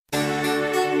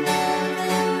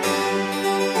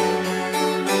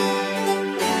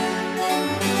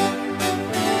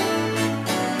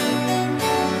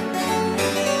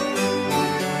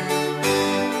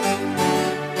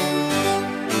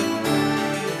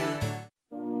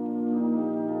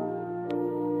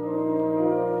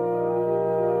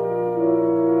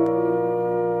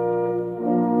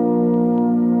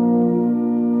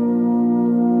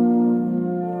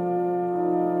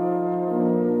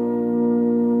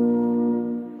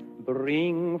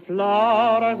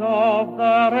flowers of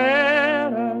the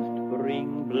rarest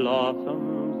bring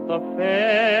blossoms the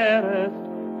fairest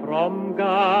from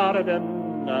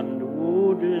garden and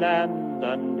woodland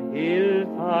and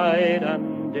hillside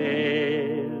and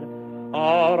dale.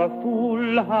 Our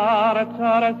full hearts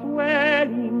are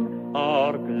swelling,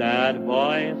 our glad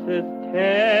voices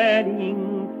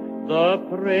telling the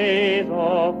praise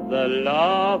of the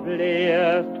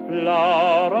loveliest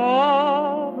flower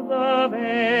of the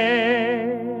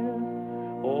vale.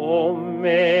 O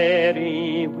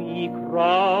Mary, we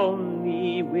crown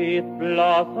thee with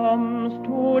blossoms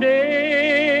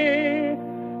today,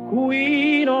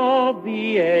 Queen of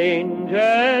the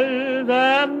angels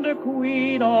and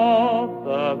Queen of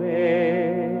the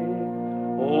May.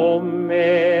 O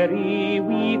Mary,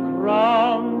 we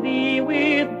crown thee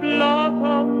with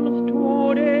blossoms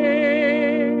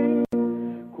today,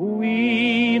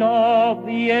 Queen of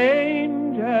the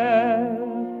angels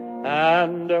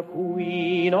and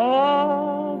Queen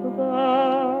of the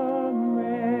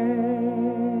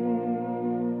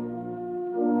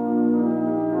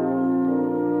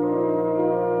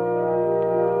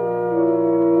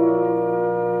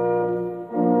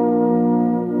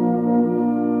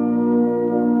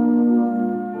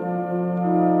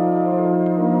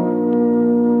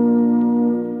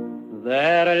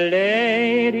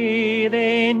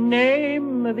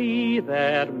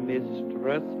their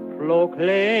mistress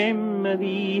proclaim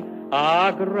thee,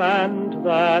 grant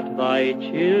that thy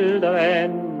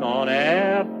children on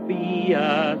earth be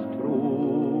as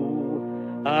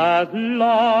true. As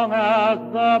long as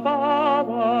the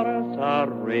bowers are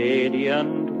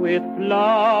radiant with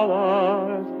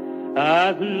flowers,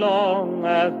 as long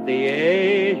as the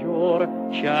azure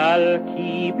shall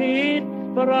keep its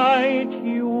bright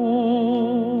hue.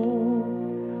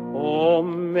 O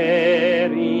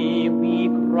Mary, we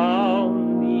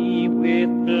crown thee with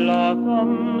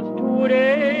blossoms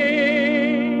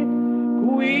today,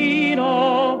 Queen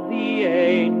of the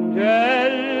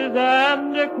angels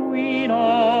and Queen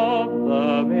of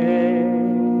the May.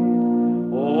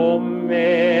 O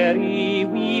Mary,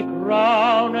 we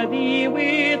crown thee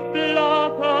with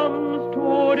blossoms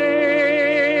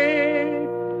today,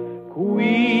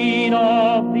 Queen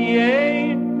of the angels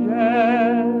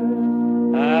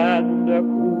and the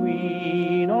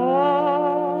Queen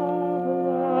of the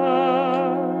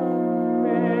May.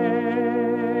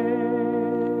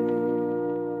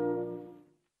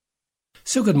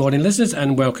 So good morning, listeners,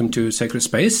 and welcome to Sacred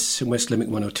Space in West Limerick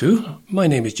 102. My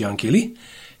name is John Keeley.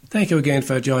 Thank you again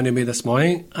for joining me this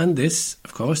morning, and this,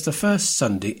 of course, the first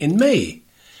Sunday in May.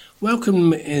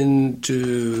 Welcome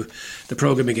into the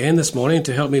programme again this morning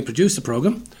to help me produce the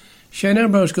programme. Shane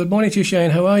Ambrose, good morning to you,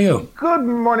 Shane. How are you? Good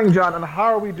morning, John. And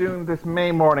how are we doing this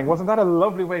May morning? Wasn't that a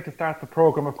lovely way to start the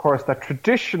programme, of course? That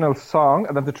traditional song,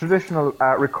 and then the traditional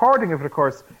recording of it, of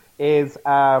course, is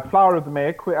Flower of the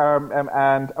May.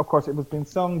 And, of course, it was being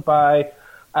sung by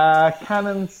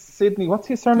Canon Sidney. What's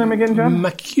his surname again, John?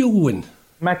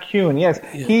 McEwen, yes.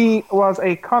 Yeah. He was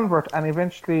a convert and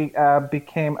eventually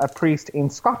became a priest in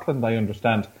Scotland, I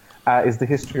understand, is the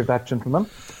history of that gentleman.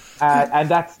 And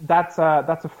that's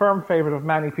a firm favourite of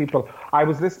many people. I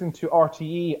was listening to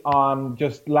RTE on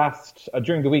just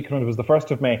during the week when it was the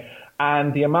 1st of May,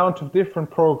 and the amount of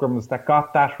different programmes that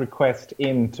got that request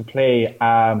in to play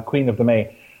Queen of the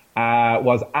May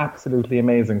was absolutely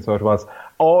amazing. So it was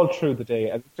all through the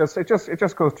day. It just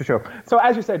goes to show. So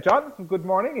as you said, John, good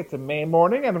morning. It's a May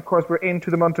morning, and of course we're into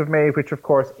the month of May, which of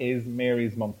course is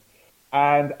Mary's month.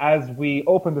 And as we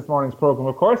open this morning's programme,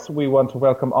 of course, we want to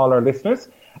welcome all our listeners,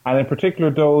 and in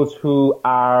particular those who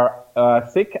are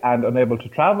sick and unable to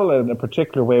travel. In a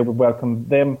particular way, we welcome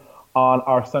them on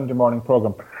our Sunday morning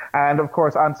programme. And of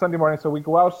course, on Sunday morning, so we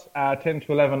go out 10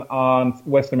 to 11 on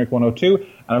West Limerick 102,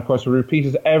 and of course we repeat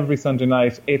it every Sunday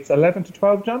night. It's 11 to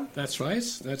 12, John? That's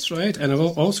right. And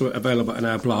also available on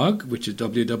our blog, which is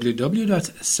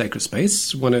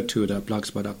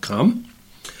www.sacredspace102.blogspot.com.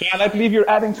 Yeah, and I believe you're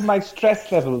adding to my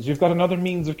stress levels. You've got another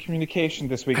means of communication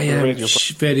this week.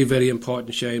 Very, very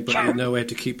important, Shane, but you know how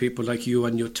to keep people like you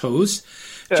on your toes.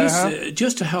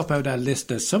 Just to help out our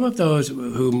listeners, some of those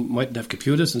who mightn't have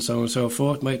computers and so on and so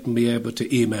forth mightn't be able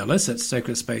to email us at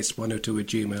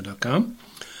sacredspace102@gmail.com.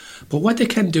 But what they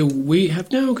can do, we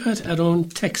have now got our own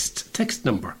text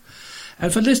number.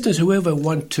 And for listeners who ever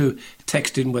want to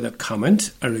text in with a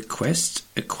comment, a request,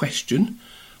 a question,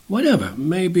 whatever,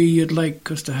 maybe you'd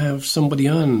like us to have somebody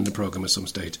on the programme at some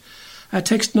stage. Our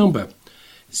text number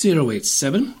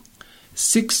 087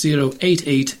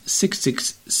 6088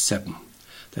 667.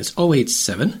 That's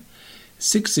 087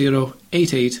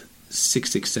 6088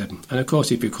 667. And of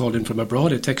course, if you called in from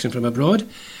abroad or texting from abroad,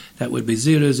 That would be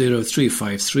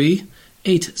 00353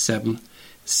 87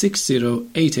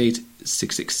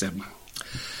 6088667.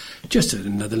 Just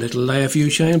another little lie for you,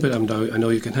 Shane, but I know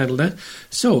you can handle that.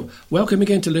 So, welcome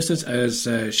again to listeners, as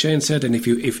Shane said. And if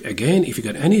you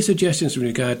got any suggestions in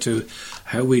regard to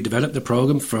how we develop the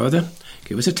programme further,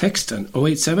 give us a text on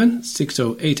 087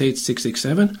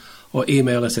 6088667 or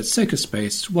email us at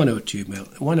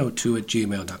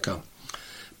sacredspace102@gmail.com.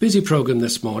 Busy programme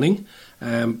this morning,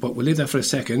 but we'll leave that for a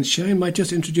second. Shane might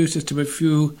just introduce us to a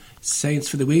few saints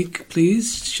for the week,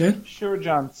 please, Shane. Sure,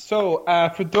 John. So,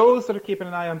 for those that are keeping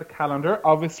an eye on the calendar,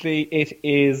 obviously it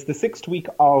is the 6th week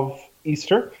of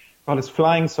Easter. God, it's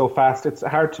flying so fast. It's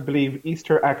hard to believe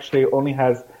Easter actually only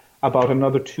has about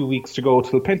another 2 weeks to go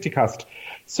till Pentecost.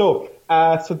 So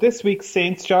this week's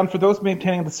saints, John, for those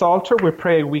maintaining the Psalter, we're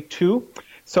praying week 2.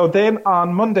 So then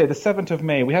on Monday, the 7th of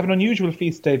May, we have an unusual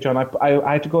feast day, John.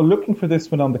 I had to go looking for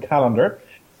this one on the calendar.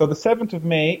 So the 7th of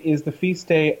May is the feast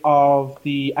day of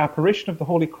the apparition of the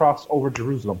Holy Cross over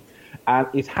Jerusalem. And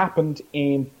it happened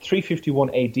in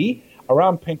 351 AD,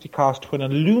 around Pentecost, when a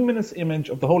luminous image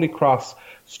of the Holy Cross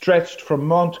stretched from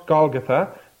Mount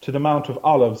Golgotha to the Mount of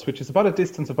Olives, which is about a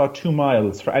distance of about 2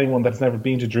 miles for anyone that's never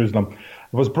been to Jerusalem.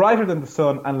 It was brighter than the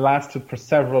sun and lasted for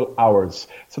several hours.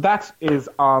 So that is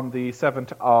on the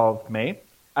 7th of May.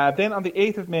 Then on the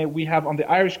 8th of May, we have on the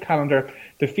Irish calendar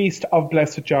the feast of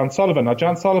Blessed John Sullivan. Now,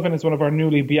 John Sullivan is one of our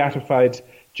newly beatified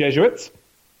Jesuits.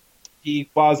 He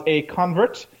was a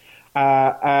convert.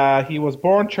 He was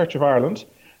born Church of Ireland,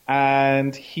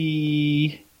 and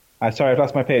I've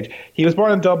lost my page. He was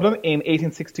born in Dublin in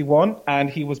 1861, and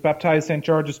he was baptised St.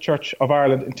 George's Church of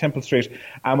Ireland in Temple Street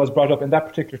and was brought up in that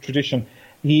particular tradition.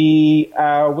 He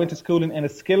went to school in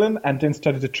Enniskillen and then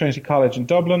studied at Trinity College in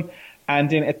Dublin. And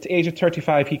then at the age of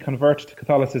 35, he converted to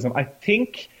Catholicism. I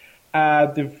think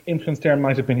the influence there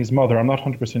might have been his mother. I'm not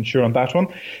 100% sure on that one.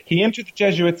 He entered the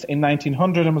Jesuits in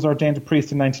 1900 and was ordained a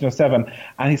priest in 1907.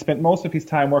 And he spent most of his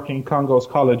time working in Clongowes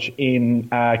College in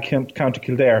County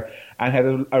Kildare, and had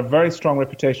a very strong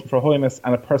reputation for holiness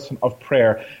and a person of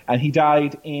prayer. And he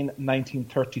died in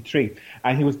 1933.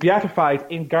 And he was beatified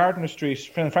in Gardiner Street,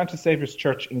 Francis Saviour's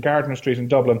Church in Gardiner Street in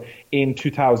Dublin in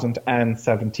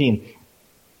 2017.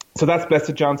 So that's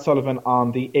Blessed John Sullivan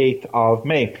on the 8th of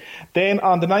May. Then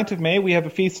on the 9th of May, we have a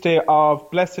feast day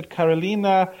of Blessed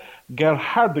Carolina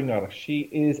Gerhardinger. She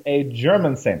is a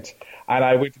German saint, and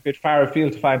I went a bit far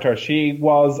afield to find her. She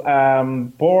was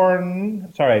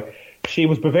she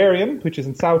was Bavarian, which is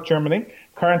in South Germany.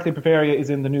 Currently, Bavaria is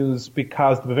in the news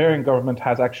because the Bavarian government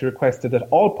has actually requested that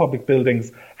all public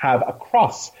buildings have a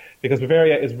cross, because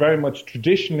Bavaria is very much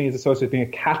traditionally associated with being a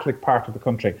Catholic part of the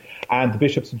country, and the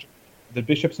bishops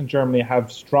in Germany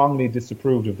have strongly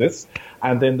disapproved of this,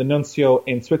 and then the nuncio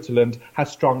in Switzerland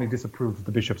has strongly disapproved of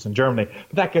the bishops in Germany.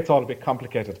 But that gets all a bit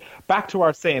complicated. Back to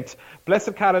our saint,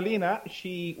 Blessed Carolina.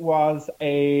 She was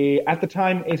at the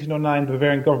time, 1809, the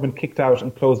Bavarian government kicked out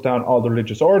and closed down all the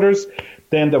religious orders.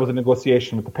 Then there was a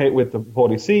negotiation with the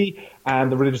Holy See, and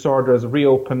the religious orders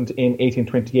reopened in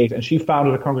 1828, and she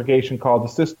founded a congregation called the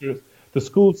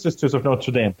School Sisters of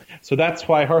Notre Dame. So that's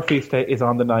why her feast day is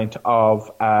on the 9th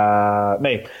of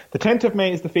May. The 10th of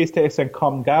May is the feast day of St.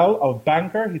 Comgall of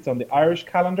Bangor. He's on the Irish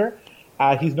calendar.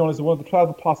 He's known as one of the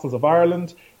 12 Apostles of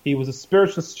Ireland. He was a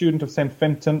spiritual student of St.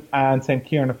 Fintan and St.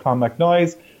 Kieran of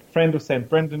Clonmacnoise, friend of St.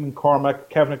 Brendan in Cormac,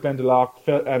 Kevin of Glendalough,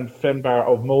 and Fenbar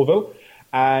of Moville.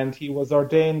 And he was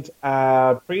ordained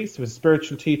priest. He was a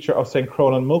spiritual teacher of St.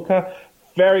 Cronan Mucca,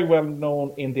 very well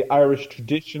known in the Irish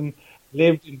tradition.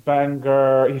 Lived in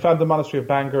Bangor. He founded the monastery of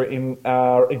Bangor in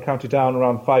County Down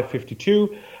around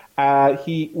 552.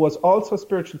 He was also a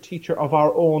spiritual teacher of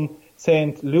our own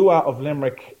Saint Lua of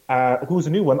Limerick, who's a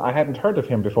new one. I hadn't heard of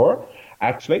him before,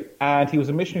 actually. And he was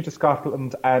a missionary to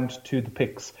Scotland and to the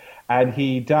Picts. And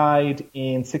he died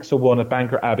in 601 at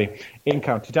Bangor Abbey in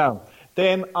County Down.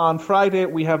 Then on Friday,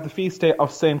 we have the feast day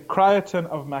of Saint Crichton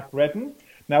of Macredon.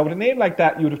 Now, with a name like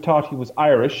that, you would have thought he was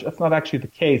Irish. That's not actually the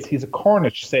case. He's a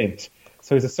Cornish saint.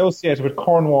 So he's associated with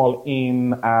Cornwall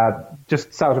in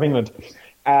just south of England.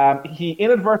 He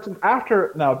inadvertently,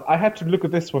 now I had to look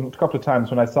at this one a couple of times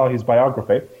when I saw his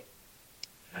biography.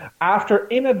 After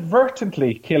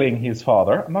inadvertently killing his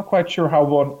father, I'm not quite sure how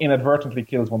one inadvertently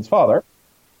kills one's father,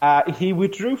 he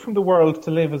withdrew from the world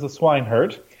to live as a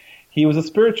swineherd. He was a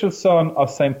spiritual son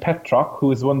of St. Petroc,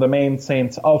 who is one of the main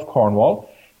saints of Cornwall.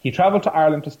 He travelled to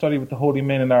Ireland to study with the holy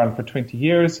men in Ireland for 20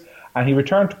 years, and he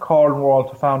returned to Cornwall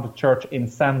to found a church in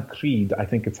San Creed, I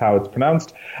think it's how it's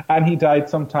pronounced, and he died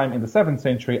sometime in the 7th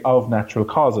century of natural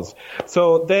causes.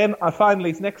 So then,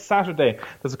 finally, next Saturday,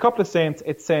 there's a couple of saints.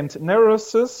 It's St.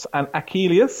 Nerosus and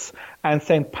Achilles and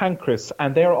St. Pancras,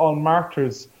 and they're all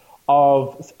martyrs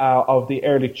of the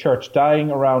early church,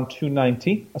 dying around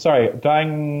 290.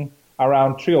 Dying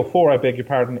around 304, I beg your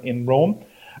pardon, in Rome,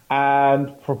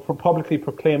 and for publicly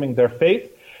proclaiming their faith.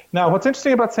 Now, what's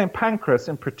interesting about St. Pancras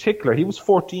in particular, he was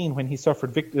 14 when he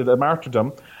suffered the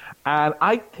martyrdom, and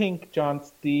I think, John,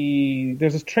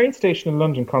 there's a train station in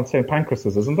London called St.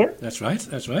 Pancras', isn't there? That's right.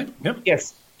 Yep.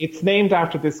 Yes, it's named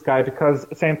after this guy because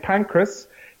St. Pancras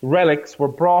relics were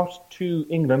brought to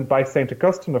England by St.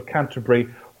 Augustine of Canterbury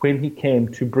when he came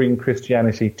to bring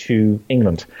Christianity to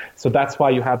England. So that's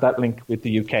why you have that link with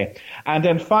the UK. And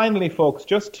then finally, folks,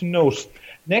 just to note,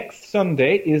 next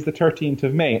Sunday is the 13th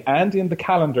of May, and in the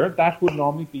calendar, that would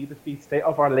normally be the feast day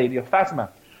of Our Lady of Fatima.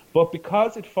 But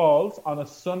because it falls on a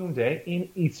Sunday in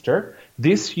Easter,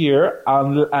 this year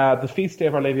the feast day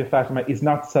of Our Lady of Fatima is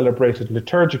not celebrated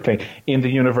liturgically in the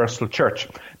Universal Church.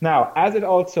 Now, as it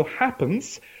also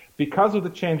happens, because of the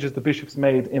changes the bishops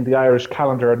made in the Irish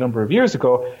calendar a number of years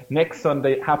ago, next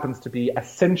Sunday happens to be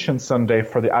Ascension Sunday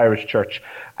for the Irish Church.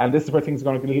 And this is where things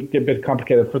are going to get a bit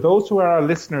complicated. For those who are our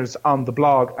listeners on the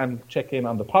blog and check in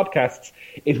on the podcasts,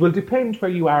 it will depend where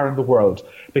you are in the world,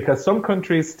 because some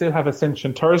countries still have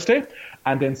Ascension Thursday,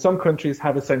 and then some countries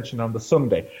have Ascension on the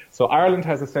Sunday. So Ireland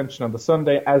has Ascension on the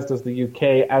Sunday, as does the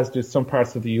UK, as do some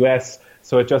parts of the US.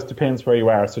 So it just depends where you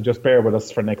are. So just bear with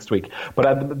us for next week.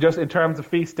 But just in terms of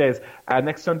feast days,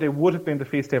 next Sunday would have been the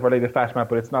feast day of Our Lady of Fatima,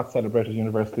 but it's not celebrated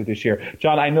universally this year.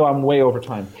 John, I know I'm way over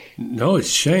time. No,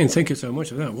 it's Shane. Thank you so much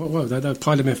for that. Wow, that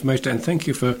pile of information. And thank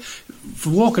you for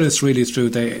walking us really through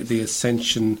the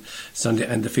Ascension Sunday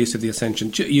and the Feast of the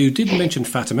Ascension. You did mention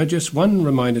Fatima. Just one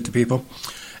reminder to people,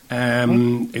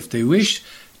 if they wish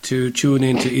to tune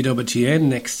in to EWTN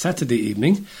next Saturday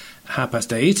evening,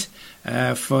 8:30,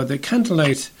 for the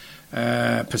candlelight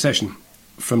procession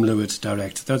from Lourdes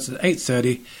direct. That's at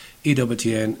 8:30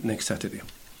 EWTN next Saturday.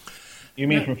 You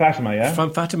mean from Fatima, yeah?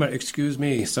 From Fatima, excuse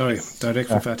me. Sorry, direct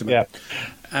from Fatima. Yeah.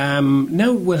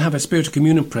 Now we'll have a spiritual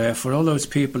communion prayer for all those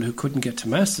people who couldn't get to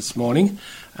Mass this morning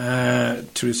to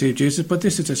receive Jesus, but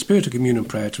this is a spiritual communion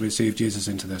prayer to receive Jesus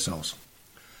into their souls.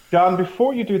 John,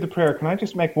 before you do the prayer, can I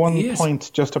just make one point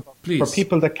just for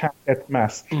people that can't get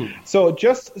Mass? So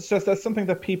just that's something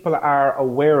that people are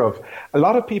aware of. A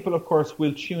lot of people, of course,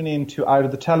 will tune in to either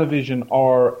the television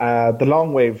or the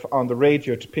long wave on the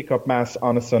radio to pick up Mass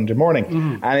on a Sunday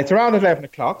morning. And it's around 11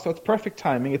 o'clock, so it's perfect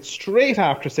timing. It's straight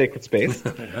after Sacred Space,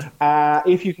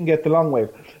 if you can get the long wave.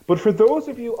 But for those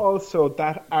of you also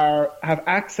that have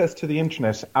access to the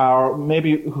internet, or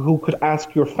maybe who could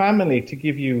ask your family to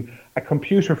give you a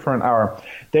computer for an hour,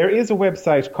 there is a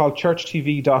website called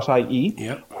churchtv.ie,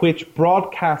 which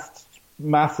broadcasts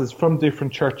masses from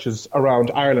different churches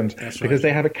around Ireland, because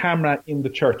they have a camera in the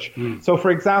church. So, for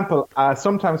example,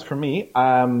 sometimes for me,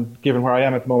 given where I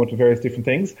am at the moment with various different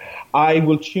things, I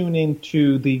will tune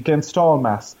into the Glenstall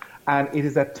Mass, and it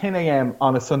is at 10 a.m.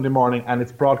 on a Sunday morning, and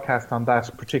it's broadcast on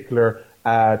that particular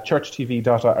churchtv.ie.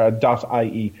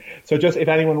 So just if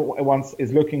anyone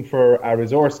is looking for a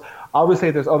resource, obviously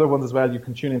there's other ones as well. You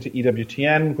can tune into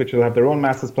EWTN, which will have their own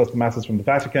masses plus the masses from the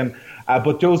Vatican.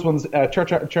 But those ones,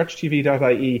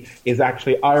 churchtv.ie is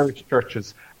actually Irish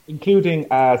churches, including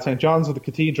St. John's of the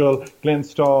Cathedral,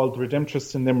 Glenstall, the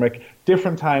Redemptorists in Limerick.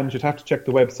 Different times, you'd have to check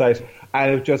the website.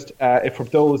 And it just for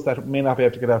those that may not be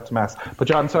able to get out to Mass. But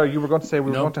John, sorry, you were going to say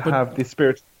we were going to have the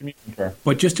spiritual communion prayer.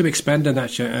 But just to expand on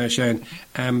that, Shane,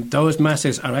 those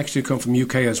Masses are actually come from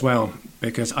UK as well,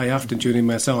 because I often tune in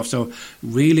myself. So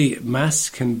really, Mass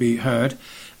can be heard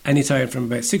anytime from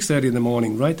about 6:30 in the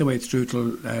morning right the way through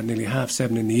till nearly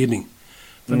 7:30 in the evening.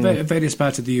 From various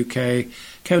parts of the UK,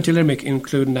 County Limerick,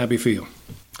 including Abbeyfield.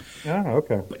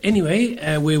 Okay. But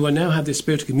anyway, we will now have the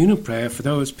spiritual communion prayer for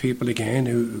those people again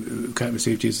who can't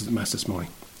receive Jesus at Mass this morning.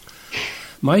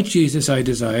 My Jesus, I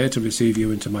desire to receive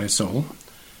you into my soul.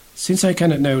 Since I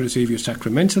cannot now receive you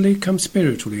sacramentally, come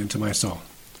spiritually into my soul.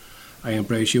 I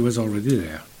embrace you as already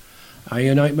there. I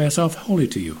unite myself wholly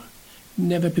to you.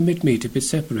 Never permit me to be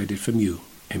separated from you.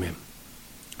 Amen.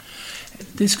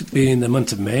 This being the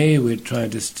month of May, we're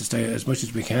trying to stay as much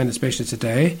as we can, especially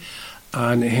today,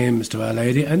 on hymns to Our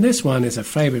Lady. And this one is a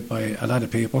favourite by a lot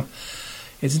of people.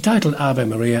 It's entitled Ave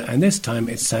Maria, and this time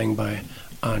it's sang by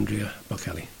Andrea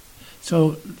Bocelli.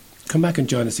 So come back and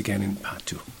join us again in part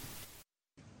 2.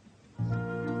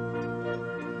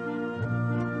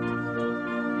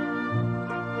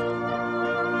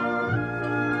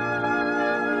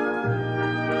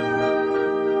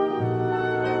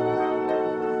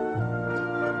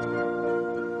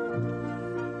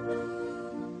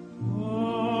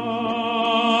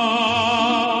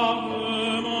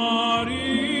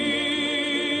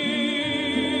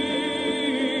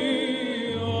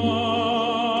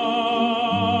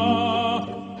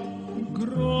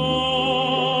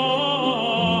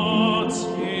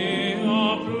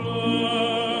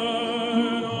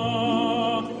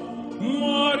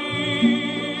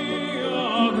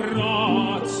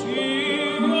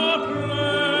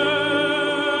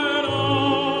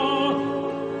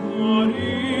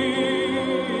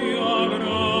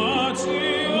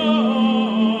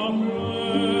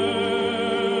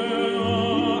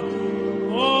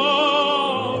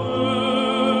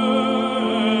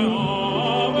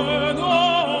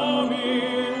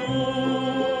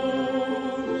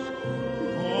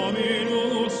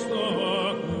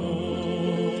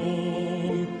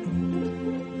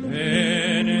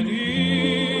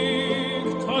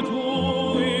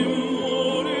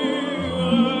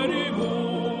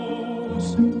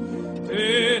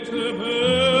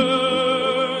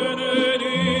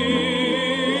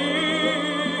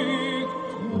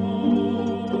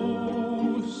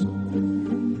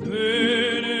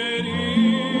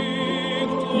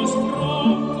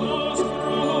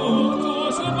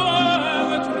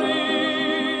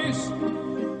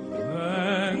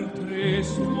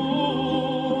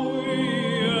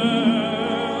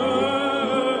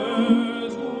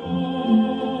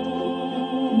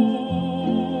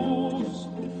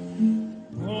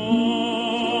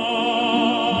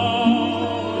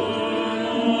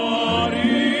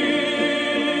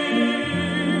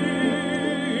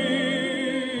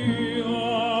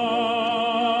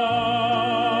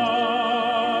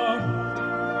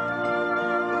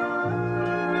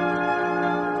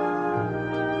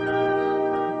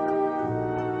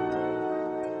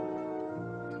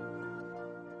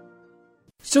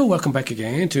 So, welcome back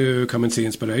again to Come and See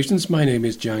Inspirations. My name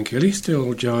is John Kelly,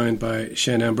 still joined by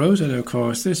Shane Ambrose, and of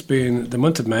course, this being the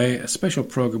month of May, a special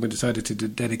programme we decided to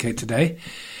dedicate today,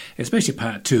 especially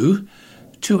part 2,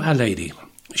 to Our Lady.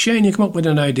 Shane, you came up with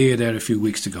an idea there a few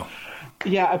weeks ago.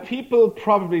 Yeah, people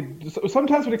probably,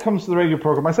 sometimes when it comes to the radio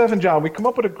programme, myself and John, we come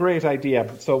up with a great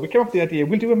idea. So we came up with the idea,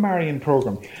 we'll do a Marian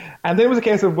programme. And then it was a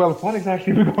case of, well, what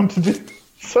exactly are we going to do?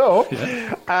 So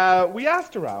we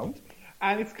asked around,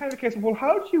 and it's kind of a case of, well,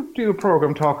 how do you do a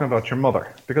programme talking about your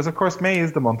mother? Because, of course, May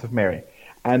is the month of Mary.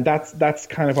 And that's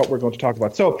kind of what we're going to talk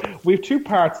about. So we have 2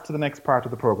 parts to the next part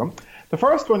of the programme. The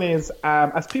first one is,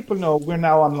 as people know, we're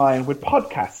now online with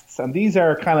podcasts. And these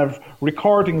are kind of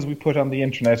recordings we put on the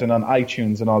internet and on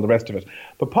iTunes and all the rest of it.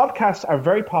 But podcasts are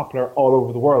very popular all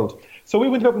over the world. So we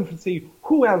went looking to see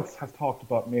who else has talked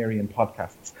about Mary in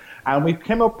podcasts. And we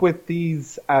came up with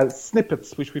these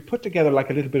snippets, which we put together like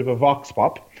a little bit of a vox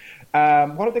pop.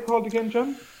 What are they called again,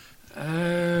 John?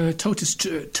 I think Totus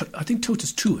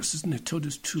Tuus, isn't it?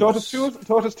 Totus Tuus.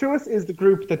 Totus Tuus is the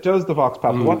group that does the Vox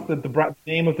Pop. What's the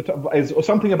name of is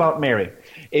something about Mary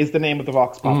is the name of the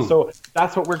Vox Pop. So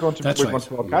that's what we're going to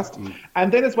broadcast.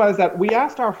 And then as well as that, we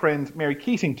asked our friend Mary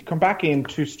Keating to come back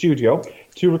into studio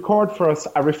to record for us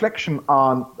a reflection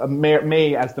on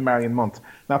May as the Marian month.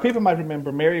 Now, people might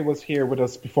remember Mary was here with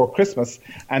us before Christmas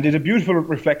and did a beautiful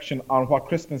reflection on what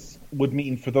Christmas would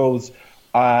mean for those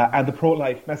and the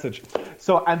pro-life message.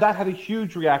 So, and that had a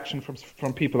huge reaction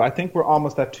from people. I think we're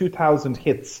almost at 2,000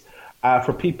 hits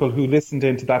for people who listened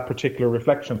into that particular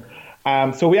reflection.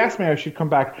 So we asked Mary if she'd come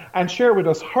back and share with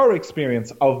us her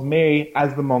experience of May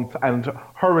as the month and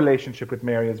her relationship with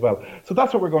Mary as well. So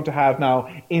that's what we're going to have now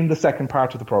in the second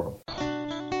part of the programme.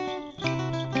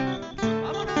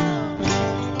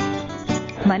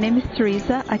 My name is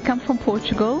Teresa. I come from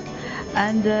Portugal,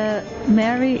 and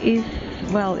Mary is,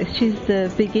 well, she's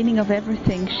the beginning of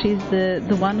everything. She's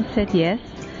the one who said yes.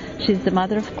 She's the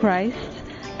mother of Christ,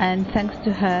 and thanks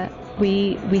to her,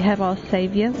 we have our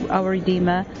Savior, our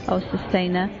Redeemer, our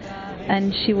Sustainer,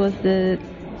 and she was the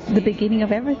beginning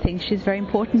of everything. She's very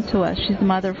important to us. She's the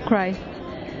mother of Christ,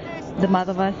 the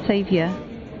mother of our Savior.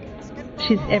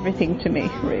 She's everything to me,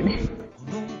 really.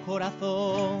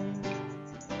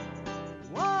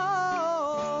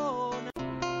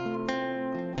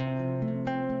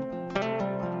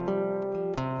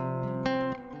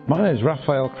 My name is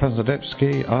Raphael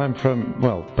Krasnodebski. I'm from,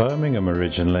 Birmingham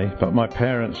originally, but my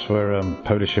parents were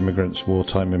Polish immigrants,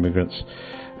 wartime immigrants.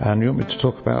 And you want me to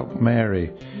talk about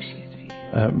Mary?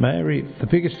 Mary, the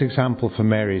biggest example for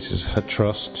Mary is her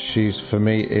trust. For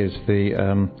me, is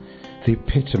the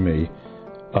epitome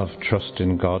of trust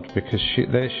in God, because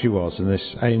there she was, and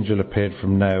this angel appeared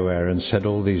from nowhere and said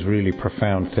all these really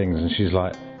profound things, and she's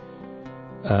like,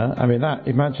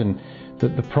 imagine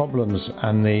that the problems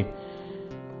and the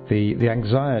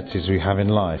anxieties we have in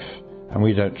life, and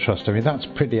we don't trust. That's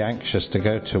pretty anxious to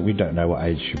go to. We don't know what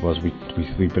age she was.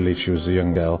 We believe she was a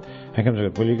young girl. And comes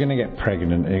up, well, you're going to get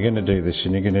pregnant, and you're going to do this,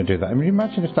 and you're going to do that.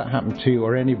 Imagine if that happened to you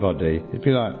or anybody. It'd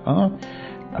be like,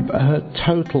 her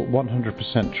total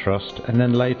 100% trust. And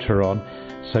then later on,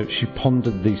 so she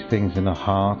pondered these things in her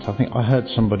heart. I think I heard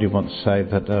somebody once say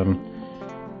that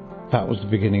that was the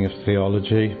beginning of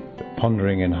theology,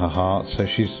 pondering in her heart. So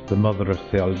she's the mother of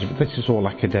theology. But this is all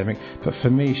academic. But for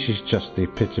me, she's just the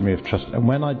epitome of trust. And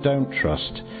when I don't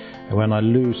trust, and when I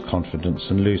lose confidence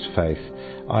and lose faith,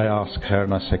 I ask her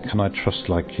and I say, can I trust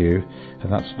like you?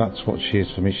 And that's what she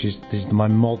is for me. She's my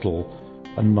model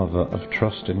and mother of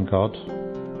trust in God.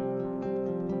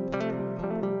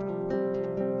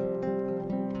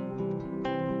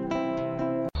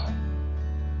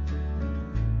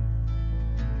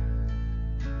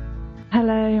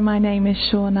 Hello, my name is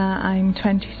Shauna. I'm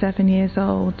 27 years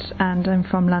old and I'm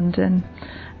from London.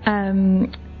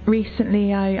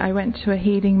 Recently I went to a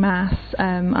healing mass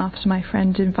after my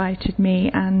friend invited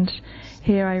me, and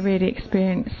here I really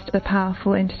experienced the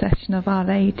powerful intercession of Our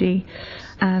Lady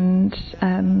and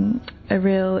a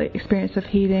real experience of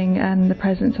healing and the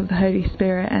presence of the Holy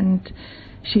Spirit, and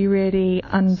she really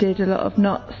undid a lot of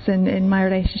knots in my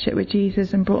relationship with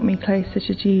Jesus and brought me closer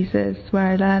to Jesus, where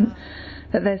I learned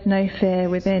that there's no fear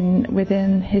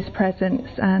within his presence,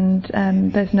 and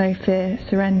there's no fear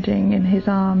surrendering in his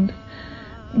arms.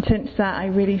 And since that, I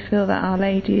really feel that Our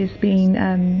Lady has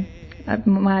been,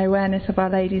 my awareness of Our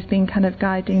Lady has been kind of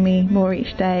guiding me more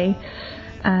each day,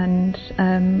 and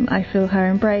I feel her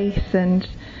embrace and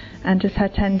just her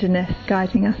tenderness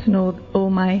guiding us in all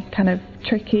my kind of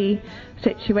tricky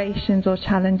situations or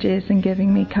challenges, and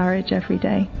giving me courage every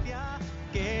day.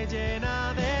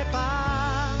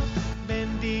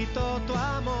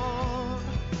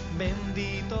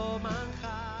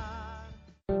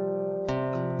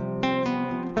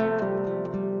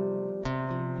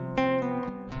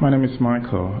 My name is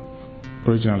Michael,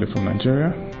 originally from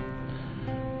Nigeria.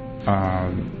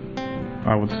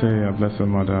 I would say a Blessed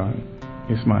Mother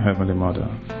is my Heavenly Mother.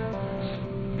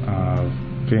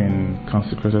 I've been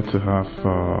consecrated to her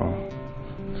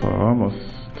for almost,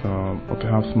 or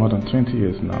perhaps more than 20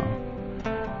 years now.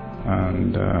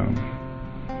 And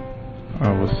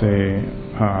I would say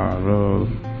her role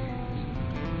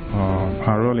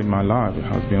in my life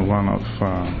has been one of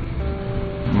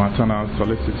maternal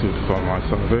solicitude for my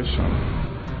salvation.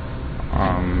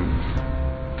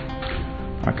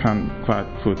 I can't quite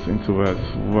put into words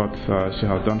what she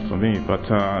has done for me, but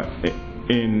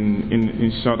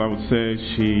in short, I would say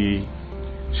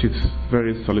she's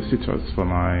very solicitous for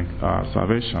my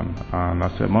salvation, and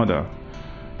as a mother,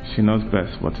 she knows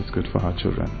best what is good for her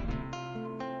children.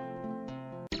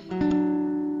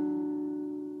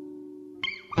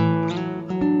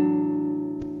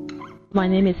 My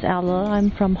name is Ella.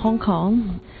 I'm from Hong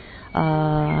Kong.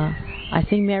 I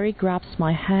think Mary grabs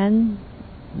my hand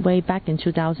way back in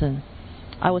 2000.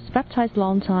 I was baptized a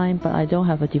long time, but I don't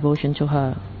have a devotion to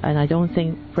her, and I don't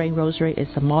think praying rosary is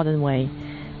a modern way,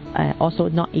 also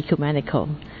not ecumenical.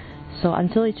 So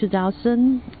until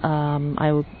 2000,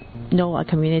 I know a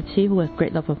community who has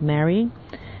great love of Mary,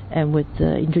 and with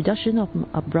the introduction of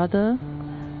a brother,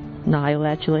 Niall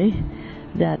actually,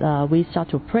 that we start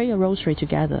to pray a rosary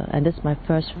together, and this is my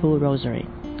first full rosary.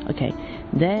 Okay,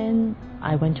 then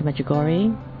I went to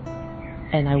Medjugorje,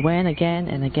 and I went again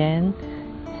and again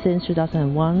since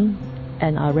 2001,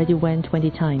 and I already went 20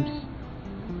 times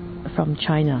from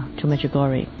China to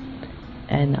Medjugorje.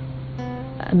 And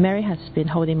Mary has been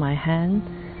holding my hand,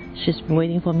 she's been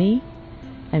waiting for me,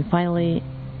 and finally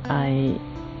I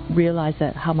realized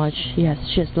that how much she has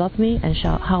loved me and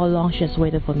how long she has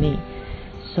waited for me.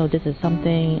 So this is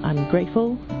something I'm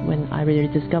grateful when I really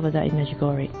discovered that in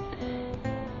Medjugorje.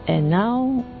 And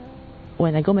now,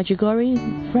 when I go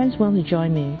Medjugorje, friends want to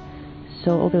join me.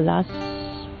 So over the last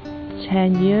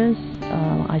 10 years,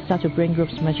 I start to bring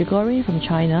groups to Medjugorje from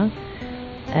China.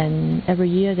 And every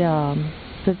year there are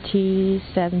 50,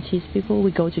 70 people,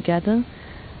 we go together.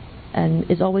 And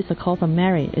it's always a call from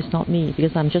Mary, it's not me,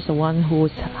 because I'm just the one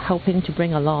who's helping to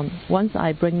bring along. Once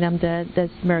I bring them there,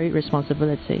 that's Mary's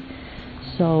responsibility.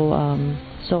 So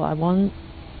I want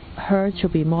her to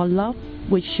be more loved,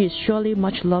 which she is surely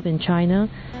much loved in China,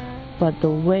 but the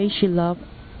way she loved,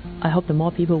 I hope that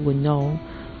more people would know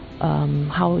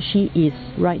how she is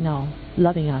right now,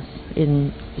 loving us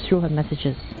through her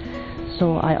messages.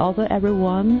 So I offer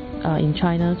everyone in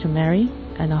China to Mary,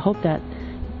 and I hope that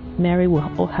Mary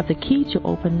will have the key to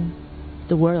open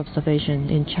the world of salvation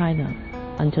in China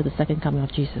until the second coming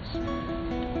of Jesus.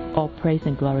 All praise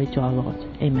and glory to our Lord.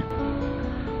 Amen.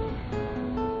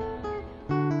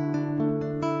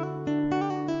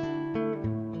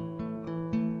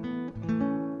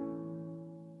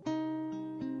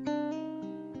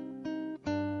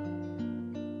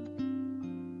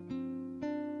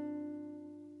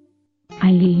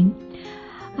 Eileen.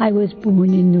 I was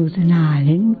born in Northern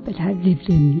Ireland, but I've lived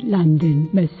in London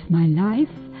most of my life.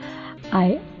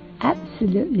 I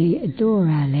absolutely adore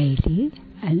Our Lady,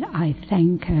 and I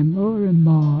thank her more and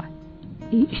more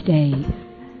each day.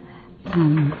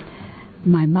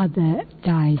 My mother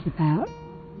died about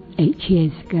 8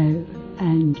 years ago,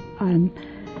 and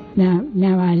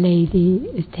now Our Lady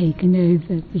has taken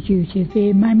over the duty of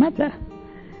being my mother.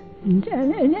 And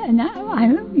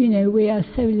we are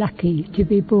so lucky to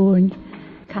be born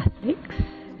Catholics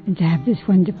and to have this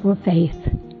wonderful faith.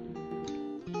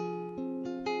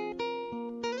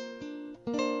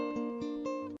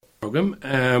 Program.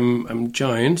 I'm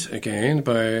joined again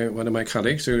by one of my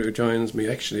colleagues who joins me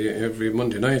actually every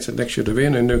Monday night at Lecture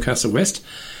Divine in Newcastle West.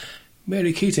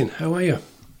 Mary Keating, how are you?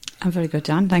 I'm very good,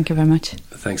 John. Thank you very much.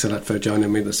 Thanks a lot for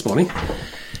joining me this morning.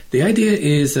 The idea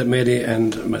is that Mary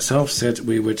and myself said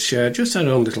we would share just our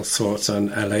own little thoughts on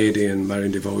Our Lady and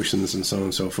Marian devotions and so on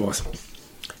and so forth.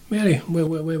 Mary, where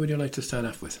would you like to start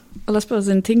off with? Well, I suppose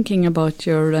in thinking about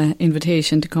your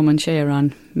invitation to come and share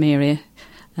on Mary,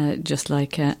 just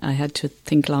like I had to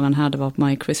think long and hard about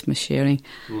my Christmas sharing,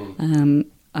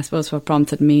 I suppose what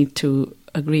prompted me to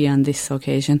agree on this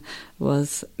occasion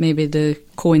was maybe the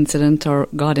coincidence or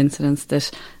God incidence that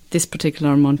this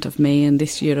particular month of May and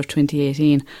this year of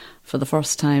 2018, for the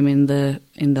first time in the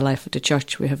life of the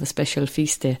church, we have a special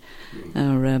feast day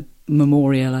or a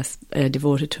memorial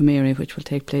devoted to Mary, which will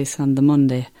take place on the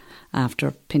Monday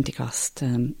after Pentecost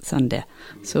Sunday.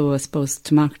 So I suppose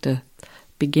to mark the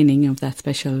beginning of that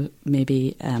special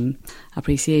maybe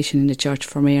appreciation in the church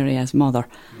for Mary as mother,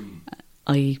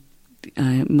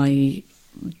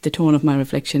 the tone of my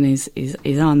reflection is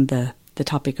on the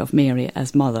topic of Mary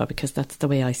as mother, because that's the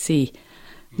way I see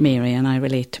Mary, and I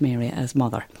relate to Mary as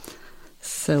mother.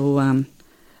 So,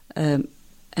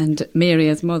 and Mary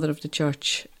as mother of the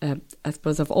church, I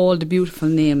suppose of all the beautiful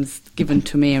names given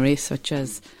to Mary, such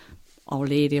as Our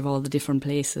Lady of all the different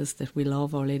places that we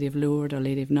love, Our Lady of Lourdes, Our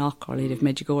Lady of Knock, Our Lady of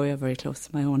Medjugorje, very close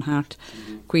to my own heart,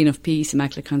 Queen of Peace,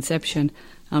 Immaculate Conception.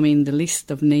 I mean, the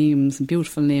list of names,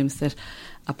 beautiful names that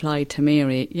apply to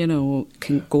Mary, you know,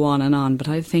 can go on, but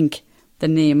I think the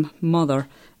name Mother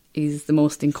is the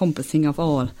most encompassing of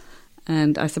all.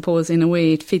 And I suppose in a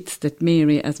way it fits that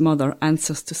Mary as mother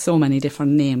answers to so many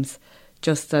different names,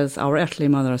 just as our earthly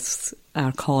mothers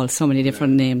are called so many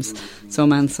different names.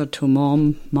 Some answer to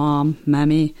mom,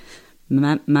 mammy,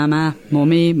 mama,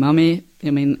 mummy. I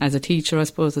mean, as a teacher, I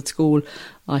suppose, at school,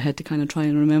 I had to kind of try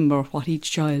and remember what each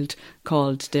child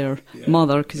called their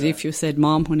mother, because if you said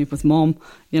mom when it was mom,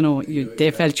 you know,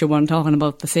 they felt you weren't talking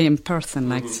about the same person,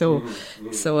 like so.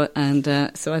 So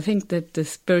I think that the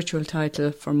spiritual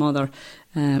title for mother,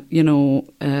 kind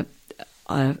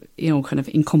of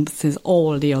encompasses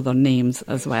all the other names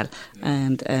as well,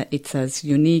 and it's as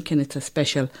unique and it's as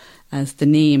special as the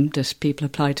name that people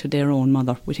apply to their own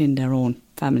mother within their own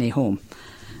family home.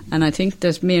 And I think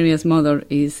that Mary as mother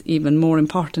is even more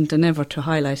important than ever to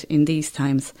highlight in these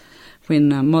times when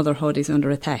motherhood is under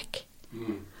attack.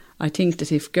 I think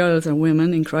that if girls or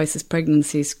women in crisis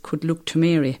pregnancies could look to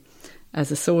Mary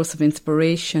as a source of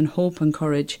inspiration, hope and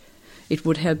courage, it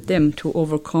would help them to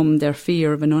overcome their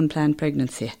fear of an unplanned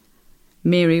pregnancy.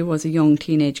 Mary was a young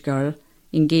teenage girl,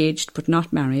 engaged but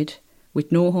not married,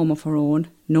 with no home of her own,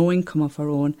 no income of her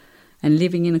own, and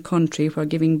living in a country where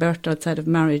giving birth outside of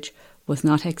marriage was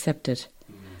not accepted.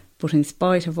 But in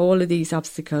spite of all of these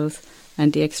obstacles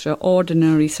and the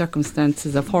extraordinary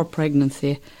circumstances of her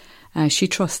pregnancy, she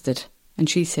trusted and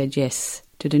she said yes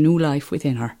to the new life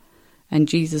within her. And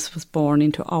Jesus was born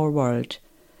into our world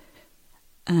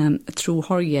through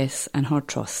her yes and her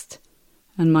trust.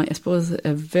 And I suppose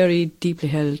a very deeply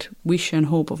held wish and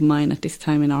hope of mine at this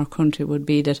time in our country would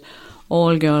be that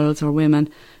all girls or women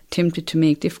tempted to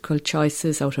make difficult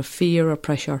choices out of fear or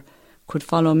pressure could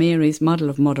follow Mary's model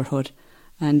of motherhood,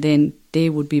 and then they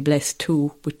would be blessed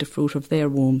too with the fruit of their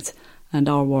wombs, and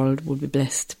our world would be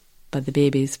blessed by the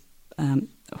babies who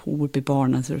would be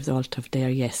born as a result of their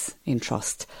yes in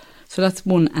trust. So that's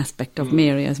one aspect of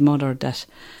Mary as mother that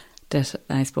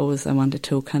I suppose I wanted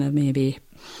to kind of maybe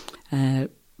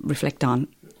reflect on.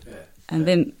 And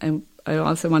then I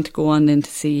also want to go on then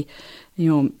to see,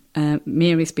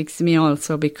 Mary speaks to me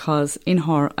also because in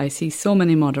her I see so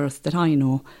many mothers that I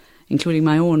know, including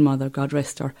my own mother, God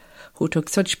rest her, who took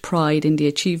such pride in the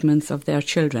achievements of their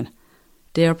children.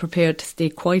 They are prepared to stay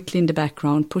quietly in the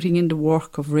background, putting in the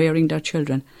work of rearing their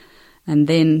children, and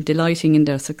then delighting in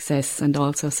their success and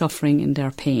also suffering in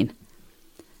their pain.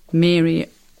 Mary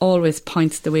always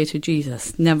points the way to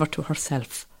Jesus, never to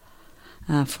herself.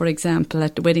 For example,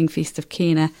 at the wedding feast of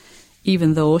Cana,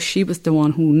 even though she was the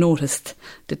one who noticed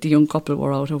that the young couple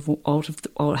were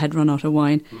had run out of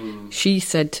wine, she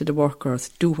said to the workers,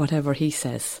 "Do whatever he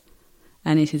says."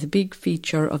 And it is a big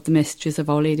feature of the messages of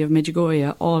Our Lady of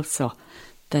Medjugorje also,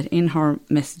 that in her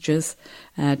messages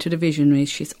to the visionaries,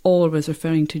 she's always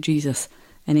referring to Jesus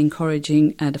and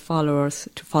encouraging the followers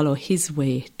to follow his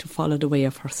way, to follow the way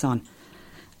of her son.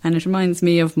 And it reminds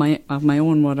me of my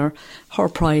own mother, her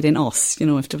pride in us.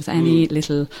 If there was any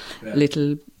little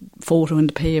photo in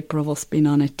the paper of us being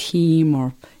on a team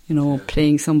or,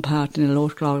 playing some part in a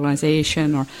local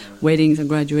organisation or weddings and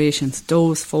graduations,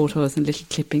 those photos and little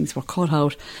clippings were cut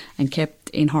out and kept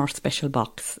in her special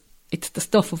box. It's the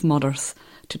stuff of mothers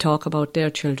to talk about their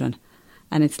children.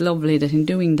 And it's lovely that in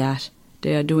doing that,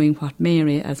 they are doing what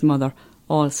Mary as mother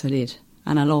also did.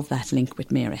 And I love that link with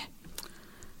Mary.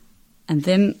 And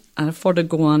then I'll further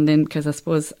go on then, because I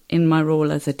suppose in my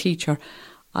role as a teacher,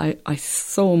 I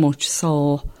so much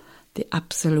saw the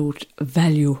absolute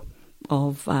value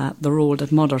of the role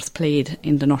that mothers played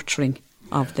in the nurturing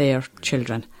of their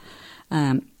children,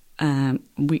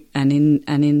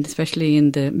 especially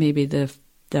in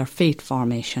their faith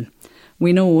formation.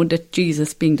 We know that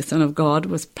Jesus, being the Son of God,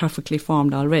 was perfectly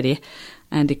formed already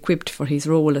and equipped for his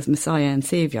role as Messiah and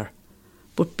Saviour.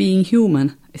 But being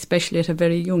human, especially at a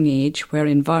very young age, where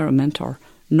environment or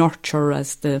nurture,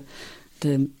 as the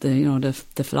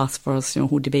philosophers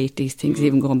who debate these things,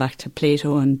 even going back to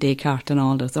Plato and Descartes and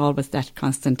all, there's always that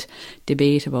constant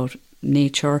debate about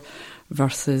nature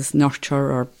versus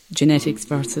nurture, or genetics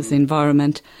versus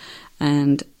environment,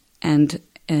 and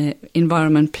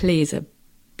environment plays a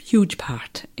huge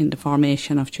part in the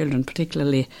formation of children,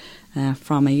 particularly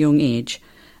from a young age.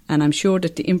 And I'm sure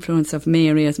that the influence of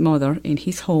Mary as mother in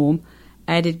his home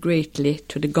added greatly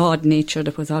to the God nature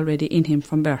that was already in him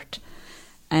from birth.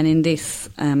 And in this,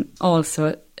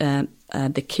 also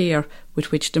the care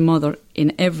with which the mother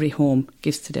in every home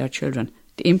gives to their children.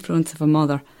 The influence of a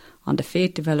mother on the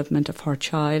faith development of her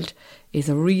child is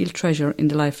a real treasure in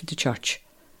the life of the church.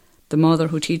 The mother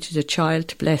who teaches a child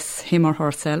to bless him or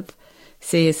herself,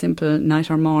 say a simple night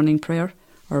or morning prayer,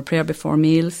 or a prayer before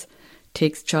meals,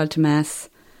 takes the child to Mass,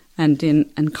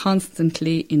 and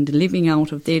constantly in the living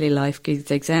out of daily life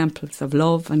gives examples of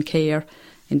love and care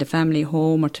in the family,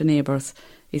 home or to neighbours,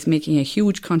 is making a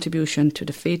huge contribution to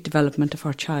the faith development of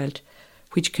our child,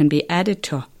 which can be added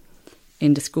to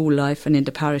in the school life and in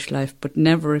the parish life, but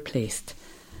never replaced.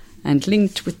 And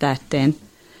linked with that then,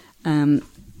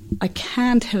 I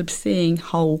can't help saying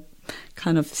how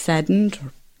kind of saddened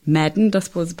or maddened, I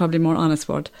suppose is probably a more honest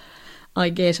word, I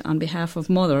get on behalf of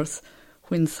mothers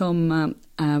when some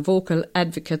vocal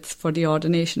advocates for the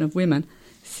ordination of women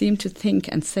seem to think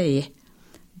and say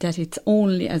that it's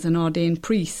only as an ordained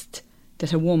priest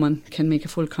that a woman can make a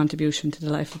full contribution to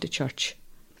the life of the church.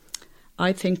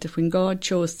 I think that when God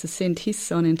chose to send his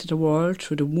Son into the world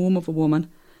through the womb of a woman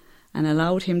and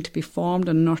allowed him to be formed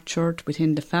and nurtured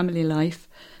within the family life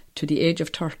to the age of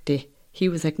 30, he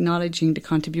was acknowledging the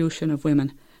contribution of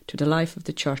women to the life of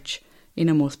the church in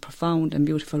a most profound and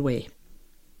beautiful way.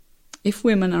 If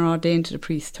women are ordained to the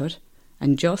priesthood,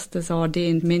 and just as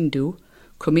ordained men do,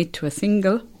 commit to a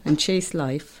single and chaste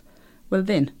life, well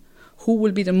then, who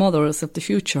will be the mothers of the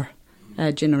future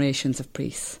generations of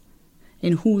priests?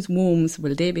 In whose wombs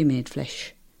will they be made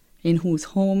flesh? In whose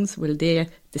homes will the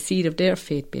seed of their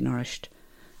faith be nourished?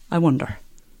 I wonder.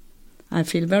 I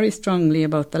feel very strongly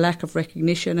about the lack of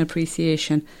recognition and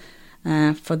appreciation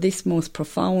for this most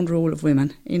profound role of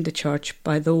women in the church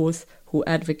by those who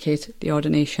advocate the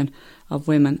ordination of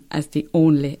women as the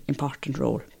only important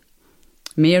role.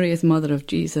 Mary, as Mother of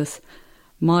Jesus,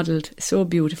 modelled so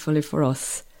beautifully for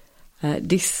us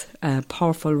this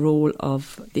powerful role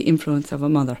of the influence of a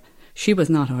mother. She was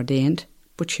not ordained,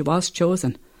 but she was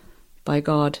chosen by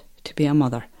God to be a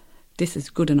mother. This is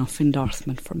good enough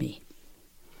endorsement for me.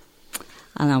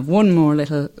 And I have one more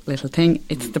little thing.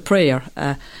 It's the prayer,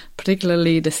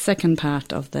 particularly the second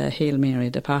part of the Hail Mary,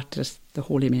 the part that's the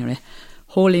Holy Mary.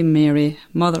 Holy Mary,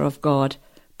 Mother of God,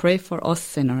 pray for us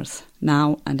sinners,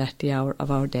 now and at the hour of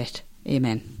our death.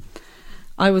 Amen.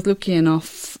 I was lucky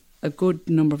enough a good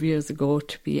number of years ago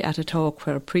to be at a talk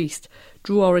where a priest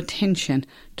drew our attention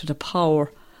to the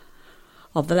power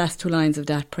of the last two lines of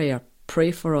that prayer.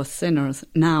 Pray for us sinners,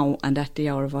 now and at the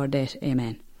hour of our death.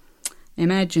 Amen.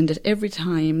 Imagine that every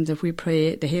time that we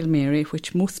pray the Hail Mary,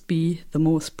 which must be the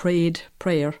most prayed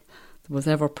prayer that was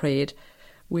ever prayed,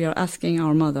 we are asking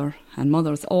our mother, and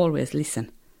mothers always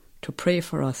listen, to pray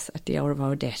for us at the hour of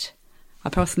our death. I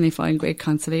personally find great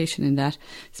consolation in that,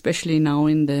 especially now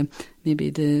in the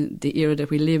era that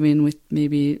we live in, with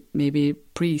maybe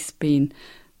priests being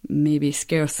maybe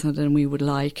scarcer than we would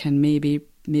like, and maybe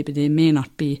they may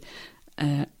not be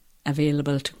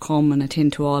available to come and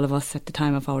attend to all of us at the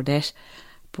time of our death,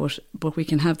 but we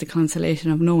can have the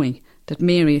consolation of knowing that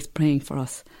Mary is praying for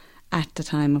us at the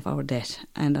time of our death.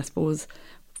 And I suppose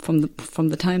from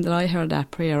the time that I heard that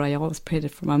prayer, I always prayed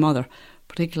it for my mother,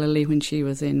 particularly when she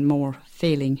was in more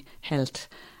failing health,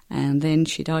 and then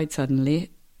she died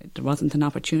suddenly. There wasn't an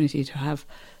opportunity to have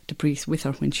the priest with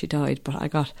her when she died, but I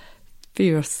got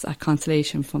fierce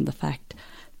consolation from the fact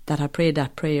that I prayed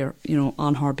that prayer,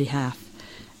 on her behalf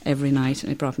every night,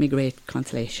 and it brought me great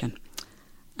consolation.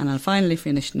 And I'll finally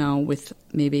finish now with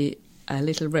maybe a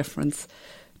little reference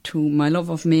to my love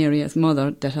of Mary as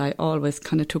mother, that I always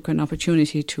kind of took an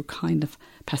opportunity to kind of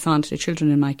pass on to the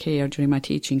children in my care during my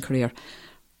teaching career.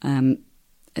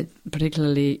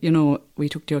 Particularly, we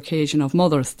took the occasion of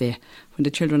Mother's Day, when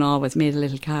the children always made a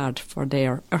little card for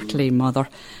their earthly mother,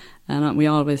 and we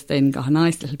always then got a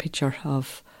nice little picture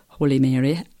of Holy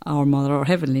Mary, our mother, our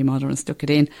heavenly mother, and stuck it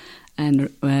in,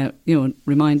 and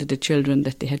reminded the children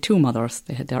that they had two mothers.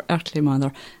 They had their earthly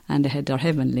mother and they had their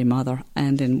heavenly mother,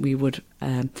 and then we would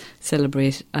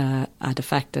celebrate the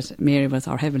fact that Mary was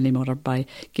our heavenly mother by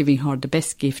giving her the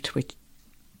best gift, which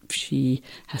she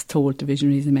has told the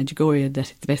visionaries in Medjugorje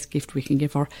that the best gift we can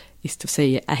give her is to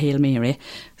say a Hail Mary.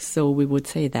 So we would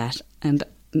say that, and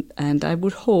I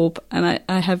would hope, and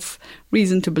I have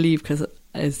reason to believe, because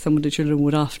as some of the children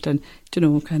would often,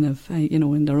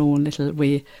 in their own little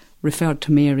way, referred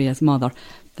to Mary as mother,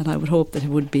 that I would hope that it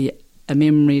would be a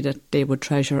memory that they would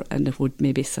treasure, and it would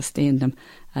maybe sustain them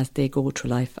as they go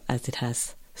through life, as it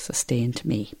has sustained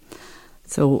me.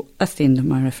 So that's the end of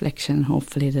my reflection.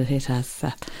 Hopefully that it has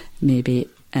maybe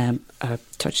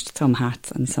touched some hearts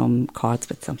and some chords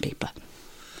with some people.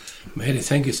 Mary,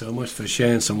 thank you so much for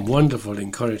sharing some wonderful,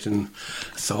 encouraging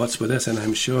thoughts with us, and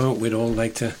I'm sure we'd all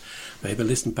like to maybe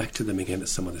listen back to them again at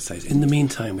some other stage. In the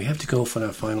meantime, we have to go for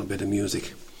our final bit of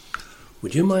music.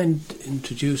 Would you mind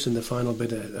introducing the final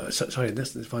bit of,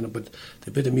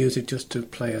 the bit of music just to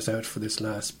play us out for this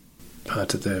last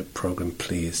part of the programme,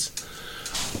 please?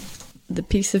 The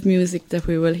piece of music that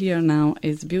we will hear now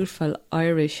is a beautiful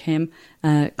Irish hymn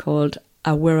called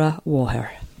Awira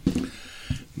Waher.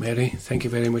 Mary, thank you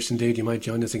very much indeed. You might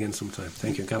join us again sometime.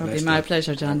 Thank you. God bless you. It'll be my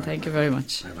pleasure, John. Bye-bye. Thank you very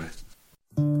much. Bye-bye.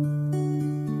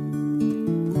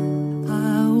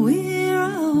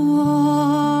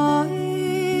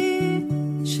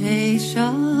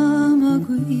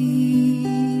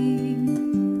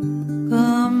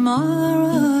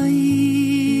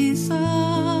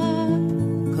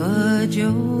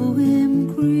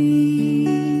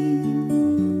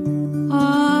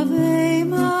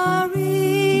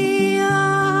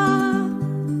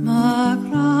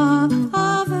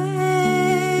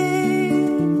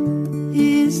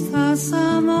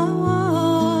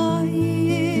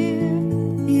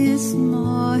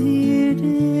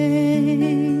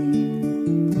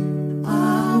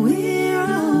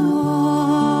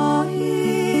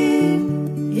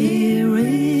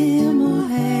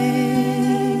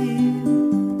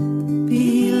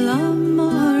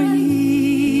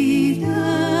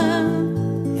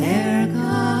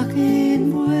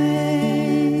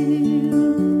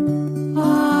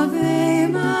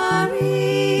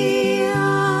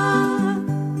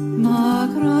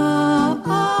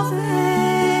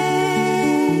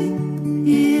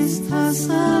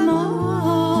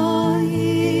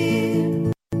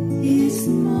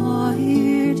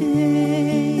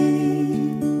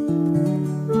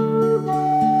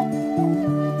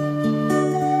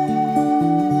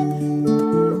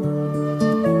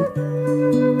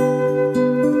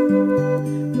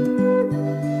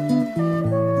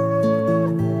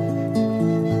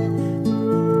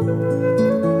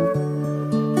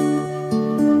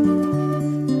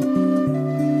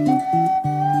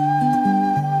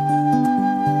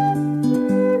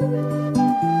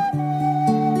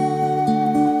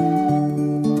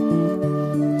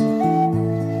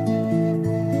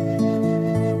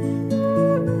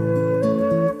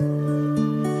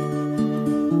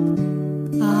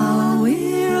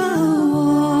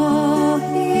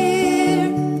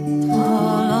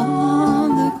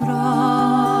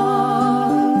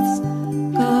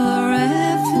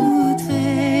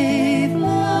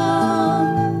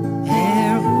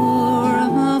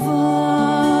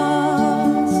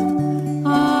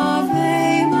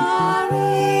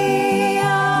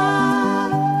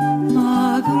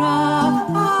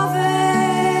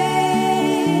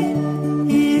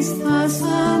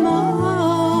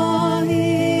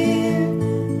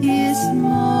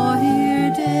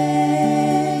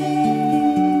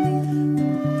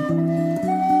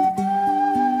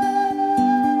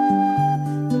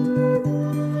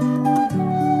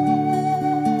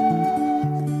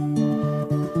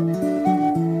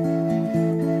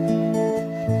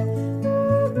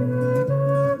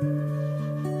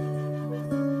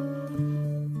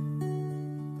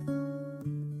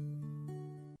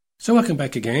 So welcome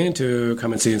back again to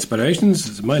Come and See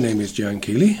Inspirations. My name is John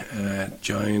Keeley,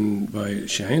 joined by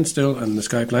Shane still on the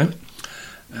Skype line.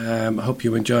 I hope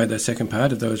you enjoyed the second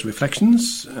part of those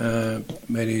reflections.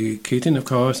 Mary Keaton, of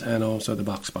course, and also the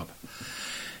Box Bob.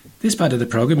 This part of the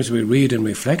programme is we read and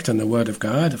reflect on the Word of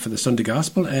God for the Sunday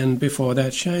Gospel, and before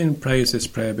that, Shane prays this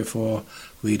prayer before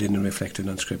reading and reflecting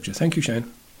on Scripture. Thank you,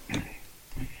 Shane.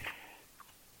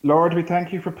 Lord, we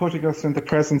thank you for putting us in the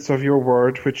presence of your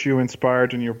word, which you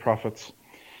inspired in your prophets.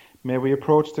 May we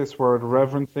approach this word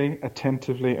reverently,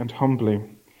 attentively, and humbly.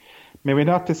 May we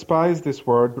not despise this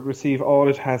word, but receive all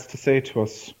it has to say to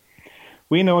us.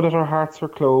 We know that our hearts are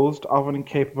closed, often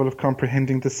incapable of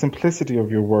comprehending the simplicity of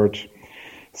your word.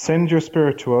 Send your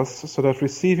Spirit to us, so that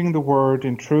receiving the word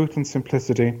in truth and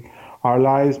simplicity, our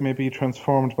lives may be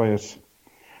transformed by it.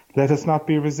 Let us not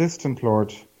be resistant,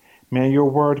 Lord. May your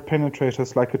word penetrate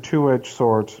us like a two-edged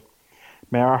sword.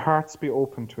 May our hearts be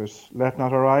open to it. Let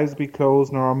not our eyes be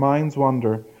closed nor our minds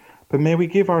wander, but may we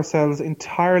give ourselves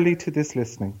entirely to this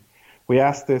listening. We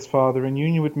ask this, Father, in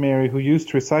union with Mary, who used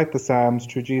to recite the Psalms,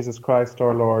 through Jesus Christ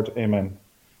our Lord. Amen.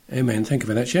 Amen. Thank you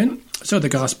for that, Shane. So the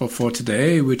Gospel for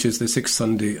today, which is the 6th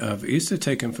Sunday of Easter,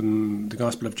 taken from the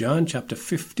Gospel of John, chapter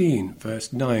 15,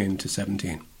 verse 9 to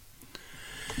 17.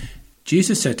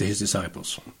 Jesus said to his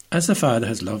disciples, "As the Father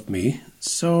has loved me,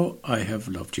 so I have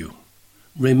loved you.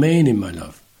 Remain in my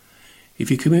love. If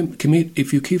you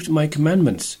keep my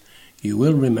commandments, you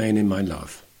will remain in my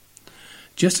love,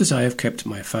 just as I have kept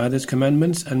my Father's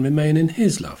commandments and remain in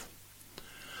his love.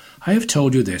 I have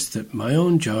told you this, that my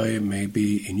own joy may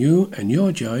be in you, and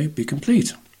your joy be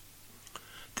complete.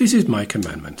 This is my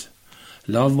commandment.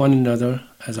 Love one another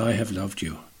as I have loved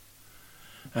you.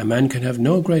 A man can have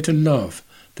no greater love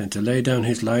than to lay down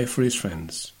his life for his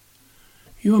friends.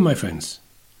 You are my friends,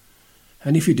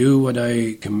 and if you do what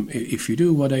I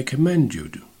command you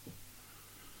do.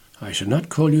 I shall not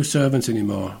call you servants any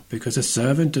more, because a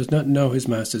servant does not know his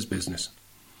master's business.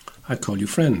 I call you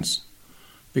friends,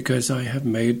 because I have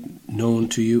made known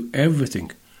to you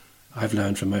everything I have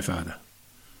learned from my Father.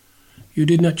 You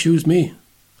did not choose me,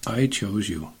 I chose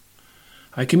you.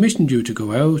 I commissioned you to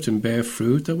go out and bear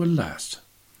fruit that will last.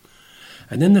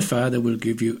 And then the Father will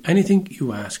give you anything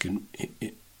you ask him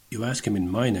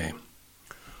in my name.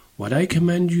 What I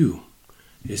command you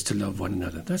is to love one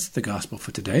another. That's the gospel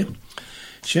for today.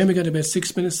 Shane, we got about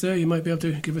 6 minutes there. You might be able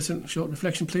to give us a short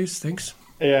reflection, please. Thanks.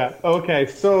 Yeah, okay.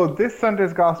 So this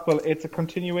Sunday's Gospel, it's a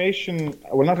continuation,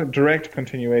 well, not a direct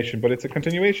continuation, but it's a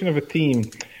continuation of a theme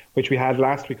which we had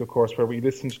last week, of course, where we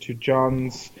listened to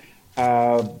John's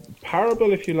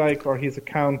parable, if you like, or his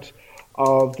account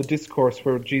of the discourse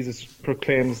where Jesus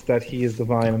proclaims that he is the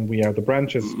vine and we are the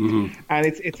branches. Mm-hmm. And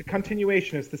it's a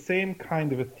continuation. It's the same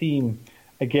kind of a theme,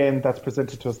 again, that's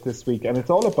presented to us this week. And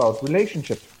it's all about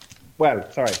relationship. Well,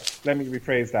 sorry, let me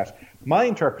rephrase that. My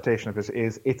interpretation of it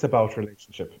is it's about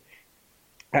relationship.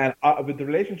 And with the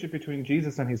relationship between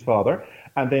Jesus and his Father,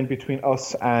 and then between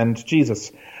us and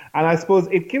Jesus. And I suppose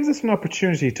it gives us an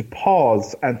opportunity to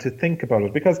pause and to think about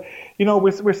it. Because, you know,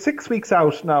 we're 6 weeks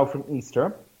out now from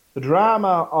Easter. The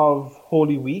drama of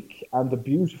Holy Week and the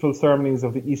beautiful ceremonies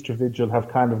of the Easter Vigil have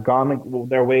kind of gone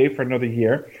their way for another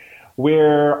year.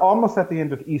 We're almost at the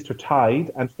end of Easter tide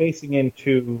and facing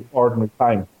into ordinary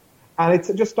time. And it's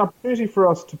just an opportunity for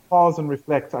us to pause and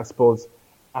reflect, I suppose,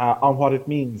 on what it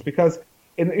means. Because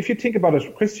if you think about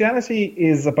it, Christianity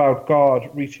is about God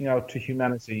reaching out to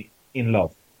humanity in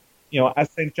love. You know, as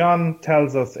St. John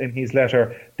tells us in his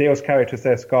letter, Deus Caritas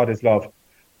Est, God is love.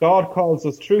 God calls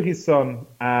us through his Son,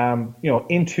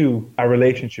 into a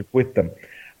relationship with them.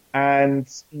 And,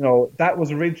 you know, that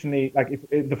was originally, like,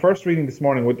 if the first reading this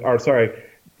morning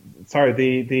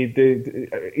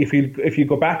if you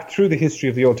go back through the history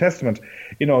of the Old Testament,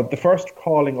 you know, the first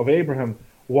calling of Abraham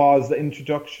was the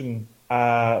introduction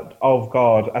of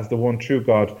God as the one true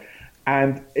God.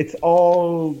 And it's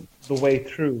all the way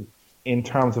through in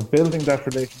terms of building that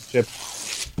relationship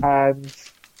and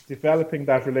developing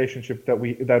that relationship that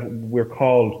we're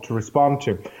called to respond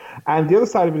to. And the other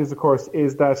side of it is, of course,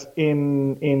 is that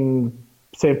in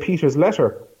St. Peter's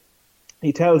letter,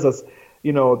 he tells us,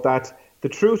 you know, that the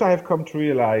truth I have come to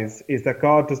realize is that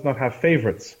God does not have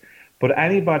favorites, but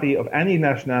anybody of any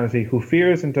nationality who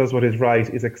fears and does what is right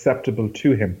is acceptable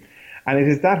to him. And it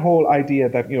is that whole idea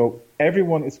that, you know,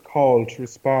 everyone is called to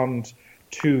respond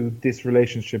to this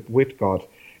relationship with God.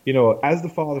 You know, as the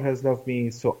Father has loved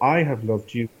me, so I have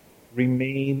loved you.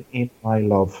 Remain in my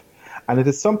love. And it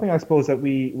is something, I suppose, that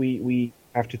we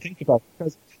have to think about,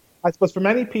 because I suppose for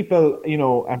many people, you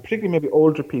know, and particularly maybe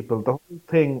older people, the whole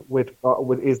thing with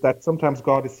is that sometimes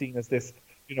God is seen as this,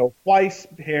 you know,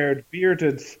 white-haired,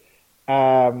 bearded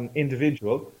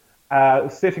individual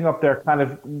sitting up there kind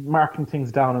of marking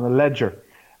things down in a ledger.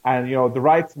 And, you know, the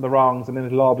rights and the wrongs, and then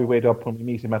it'll all be weighed up when we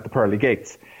meet him at the pearly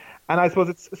gates. And I suppose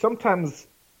it's sometimes,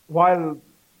 while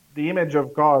the image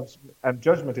of God and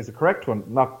judgment is a correct one,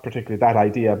 not particularly that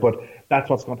idea, but that's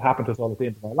what's going to happen to us all at the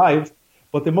end of our lives.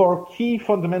 But the more key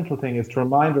fundamental thing is to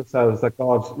remind ourselves that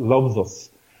God loves us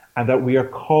and that we are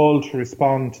called to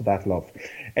respond to that love.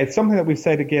 It's something that we've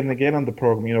said again and again on the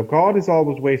program. You know, God is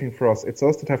always waiting for us. It's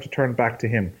us that have to turn back to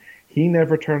him. He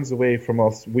never turns away from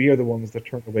us. We are the ones that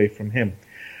turn away from him.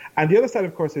 And the other side,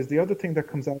 of course, is the other thing that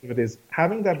comes out of it is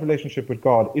having that relationship with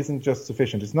God isn't just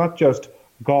sufficient. It's not just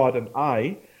God and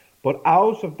I, but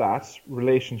out of that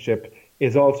relationship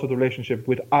is also the relationship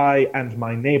with I and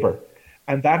my neighbor.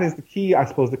 And that is the key, I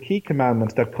suppose, the key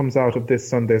commandment that comes out of this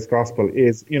Sunday's Gospel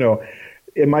is, you know,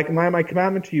 my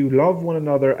commandment to you, love one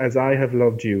another as I have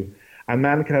loved you. And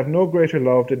man can have no greater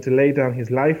love than to lay down his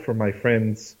life for my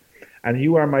friends. And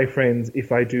you are my friends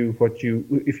if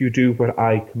you do what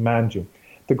I command you.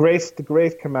 The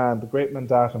great command, the great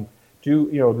mandatum,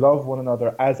 love one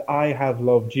another as I have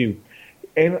loved you.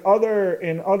 In other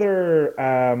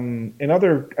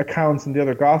accounts in the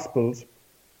other Gospels,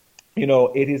 you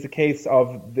know, it is a case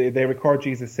of they record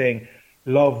Jesus saying,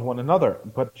 love one another.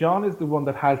 But John is the one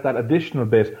that has that additional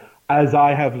bit, as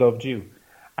I have loved you.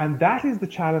 And that is the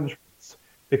challenge for us,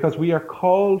 because we are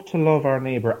called to love our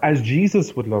neighbor as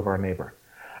Jesus would love our neighbor.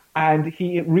 And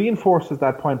he reinforces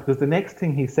that point because the next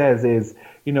thing he says is,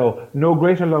 no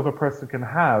greater love a person can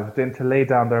have than to lay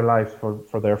down their lives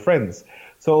for their friends.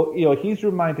 So, he's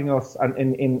reminding us,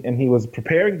 and he was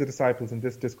preparing the disciples in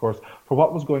this discourse for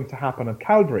what was going to happen at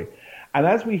Calvary. And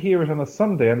as we hear it on a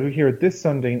Sunday, and we hear it this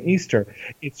Sunday in Easter,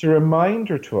 it's a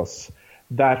reminder to us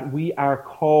that we are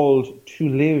called to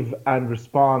live and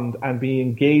respond and be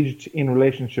engaged in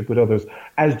relationship with others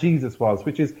as Jesus was,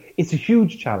 it's a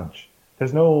huge challenge.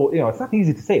 There's no, it's not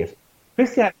easy to say it.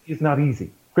 Christianity is not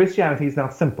easy. Christianity is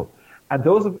not simple. And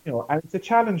and it's a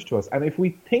challenge to us. And if we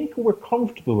think we're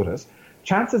comfortable with it,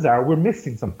 chances are we're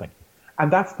missing something.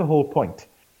 And that's the whole point.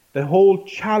 The whole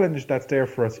challenge that's there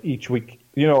for us each week.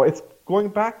 It's going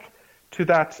back to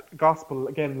that gospel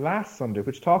again last Sunday,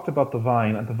 which talked about the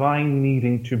vine and the vine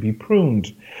needing to be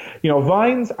pruned.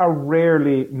 Vines are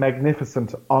rarely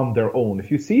magnificent on their own. If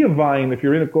you see a vine, if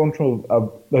you're going through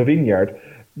a vineyard,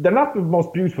 they're not the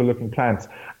most beautiful looking plants,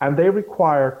 and they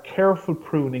require careful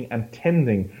pruning and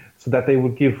tending so that they will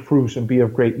give fruit and be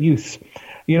of great use.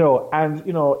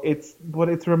 It's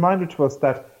a reminder to us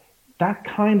that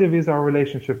kind of is our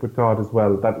relationship with God as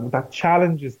well. That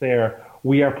challenge is there.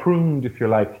 We are pruned, if you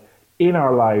like, in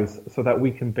our lives so that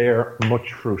we can bear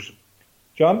much fruit.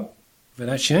 John? For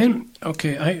that, Shane.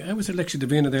 Okay, I was at Lecture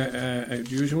Divina there,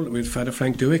 as usual, with Father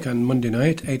Frank Dewick on Monday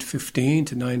night, 8:15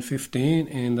 to 9:15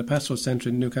 in the Pastoral Centre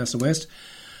in Newcastle West.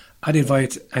 I'd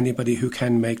invite anybody who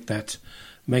can make that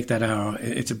hour.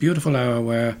 It's a beautiful hour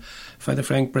where Father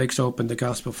Frank breaks open the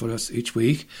Gospel for us each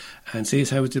week and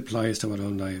sees how it applies to our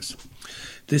own lives.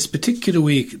 This particular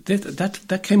week,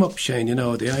 that came up, Shane,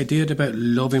 the idea about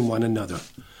loving one another.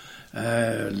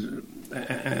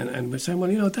 And we're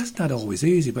saying, that's not always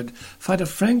easy. But Father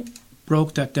Frank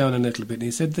broke that down a little bit, and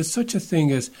he said there's such a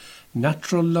thing as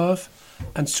natural love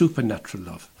and supernatural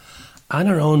love. On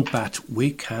our own bat,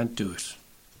 we can't do it.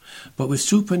 But with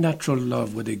supernatural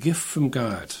love, with a gift from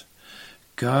God,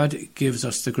 God gives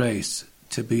us the grace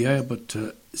to be able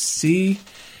to see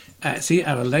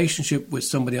our relationship with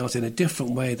somebody else in a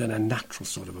different way than a natural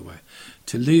sort of a way.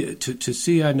 To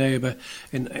see our neighbour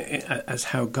as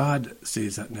how God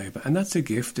sees that neighbour. And that's a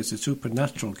gift. It's a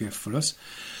supernatural gift for us.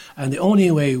 And the only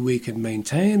way we can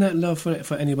maintain that love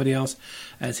for anybody else,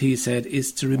 as he said,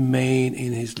 is to remain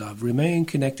in his love. Remain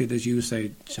connected, as you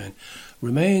say, Shane.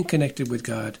 Remain connected with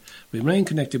God. Remain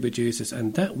connected with Jesus.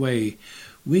 And that way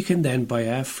we can then, by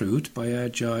our fruit, by our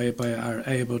joy, by our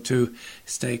able to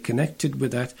stay connected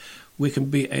with that, we can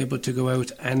be able to go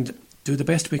out and do the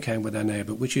best we can with our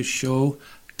neighbour, which is show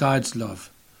God's love.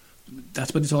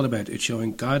 That's what it's all about. It's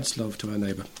showing God's love to our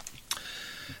neighbour.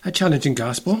 A challenging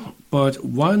gospel, but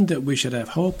one that we should have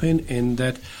hope in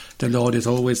that the Lord is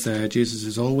always there. Jesus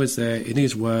is always there in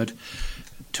his word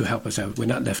to help us out. We're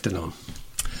not left alone.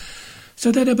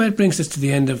 So that about brings us to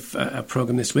the end of our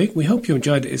programme this week. We hope you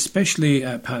enjoyed it, especially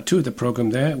part 2 of the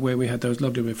programme there, where we had those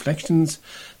lovely reflections,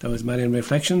 those Marian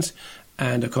reflections,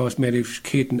 and of course Mary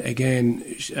Keaton again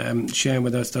sharing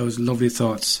with us those lovely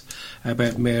thoughts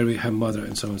about Mary, her mother,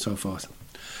 and so on and so forth.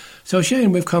 So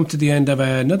Shane, we've come to the end of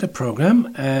another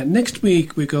programme. Next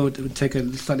week we go to take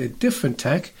a slightly different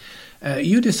tack.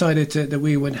 You decided that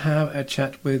we would have a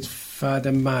chat with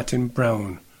Father Martin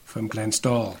Brown from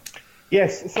Glenstall.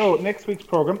 Yes, so next week's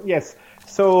programme, yes.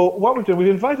 So what we're doing, we've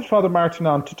invited Father Martin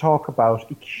on to talk about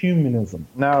ecumenism.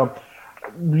 Now,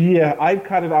 I've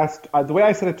kind of asked, the way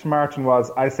I said it to Martin was,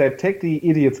 I said, take the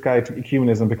idiot's guide to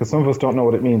ecumenism, because some of us don't know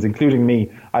what it means, including me.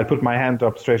 I'll put my hand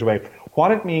up straight away.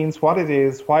 What it means, what it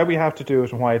is, why we have to do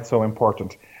it, and why it's so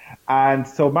important. And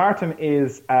so Martin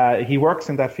he works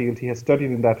in that field, he has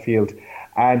studied in that field,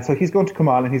 and so he's going to come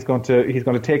on and he's going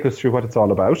to take us through what it's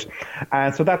all about.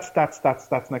 And so that's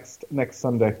next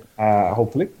Sunday,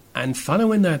 hopefully. And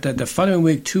following that, the following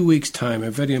week, 2 weeks' time,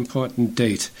 a very important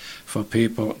date for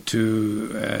people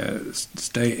to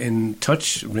stay in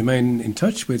touch, remain in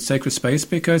touch with Sacred Space,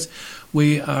 because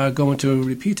we are going to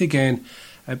repeat again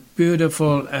a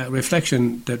beautiful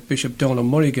reflection that Bishop Donald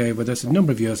Murray gave with us a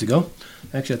number of years ago.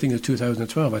 Actually, I think it was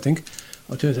 2012, or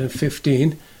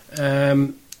 2015,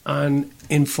 on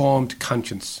informed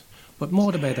conscience. But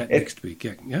more about that next week,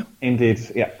 yeah? Indeed,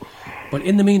 yeah. But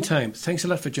in the meantime, thanks a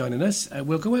lot for joining us.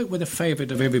 We'll go out with a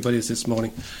favourite of everybody's this morning.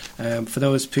 For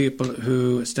those people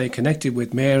who stay connected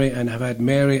with Mary and have had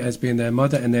Mary as being their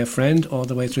mother and their friend all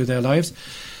the way through their lives,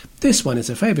 this one is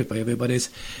a favourite by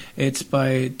everybody's. It's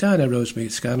by Dana Rosemary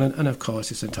Scanlon, and of course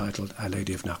it's entitled Our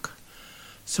Lady of Knock.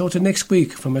 So to next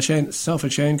week, from myself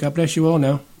and Shane, God bless you all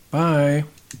now. Bye.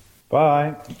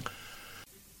 Bye.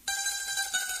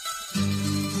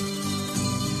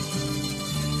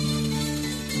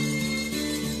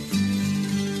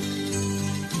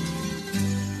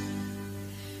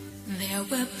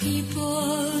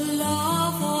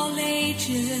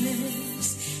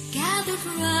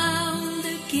 clustered round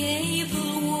the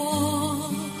gable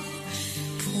wall,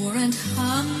 poor and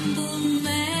humble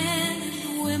men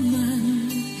and women,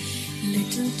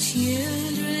 little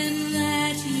children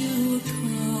that you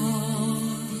call.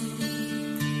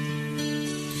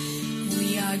 We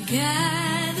are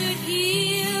gathered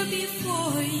here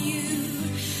before you,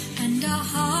 and our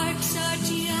hearts are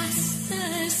just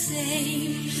the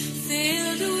same,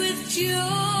 filled with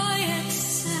joy at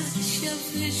such a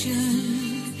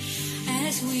vision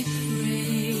as we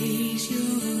praise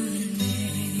your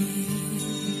name.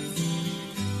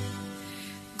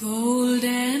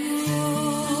 Golden Rose,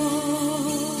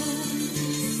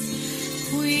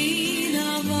 Queen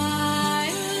of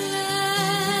Ireland,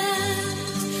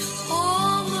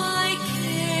 all my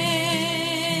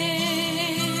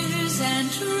cares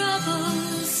and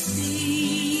troubles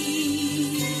cease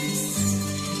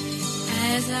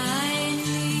as I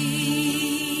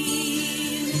kneel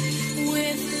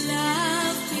with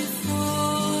love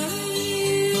before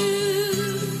you,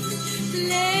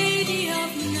 Lady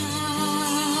of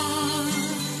Night,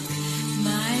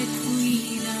 my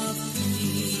Queen of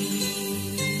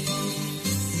Peace.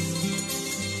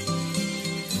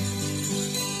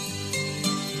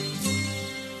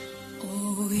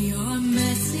 Oh, your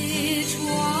message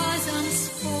was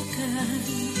unspoken,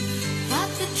 but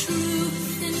the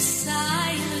truth in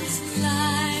silence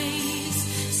lies.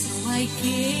 So I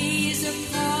gaze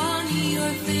upon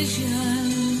your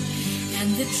vision, and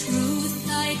the truth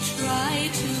I try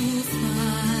to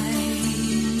find.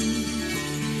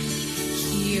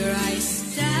 Here I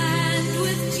stand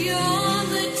with John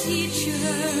the teacher,